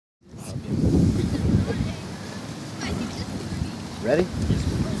Ready?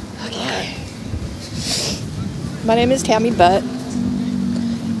 Okay. My name is Tammy Butt,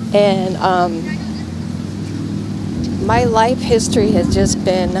 and my life history has just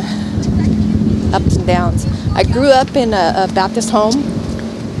been ups and downs. I grew up in a Baptist home.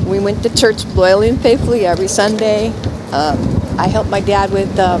 We went to church loyally and faithfully every Sunday. I helped my dad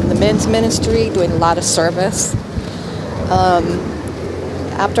with the men's ministry, doing a lot of service.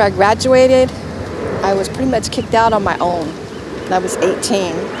 After I graduated, I was pretty much kicked out on my own. I was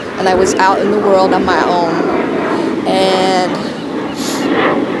 18, and I was out in the world on my own. And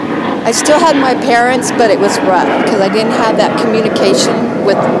I still had my parents, but it was rough because I didn't have that communication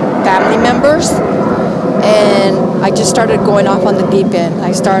with family members. And I just started going off on the deep end.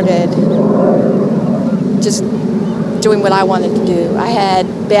 I started just doing what I wanted to do. I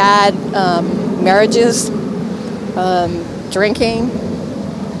had bad marriages, drinking,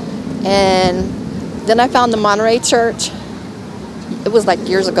 and then I found the Monterey church. It was like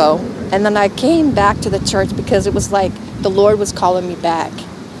years ago. And then I came back to the church because it was like the Lord was calling me back.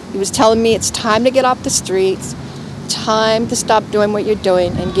 He was telling me it's time to get off the streets, time to stop doing what you're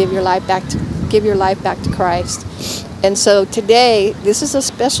doing and give your life back to Christ. And so today, this is a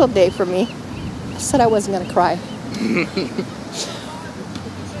special day for me. I said I wasn't going to cry.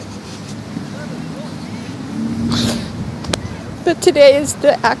 But today is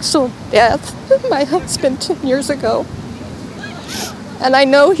the actual death of my husband 10 years ago. And I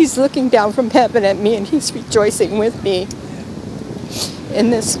know he's looking down from heaven at me and he's rejoicing with me in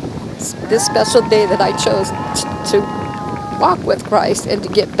this special day that I chose to walk with Christ and to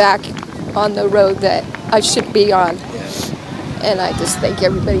get back on the road that I should be on. And I just thank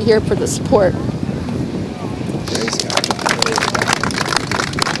everybody here for the support.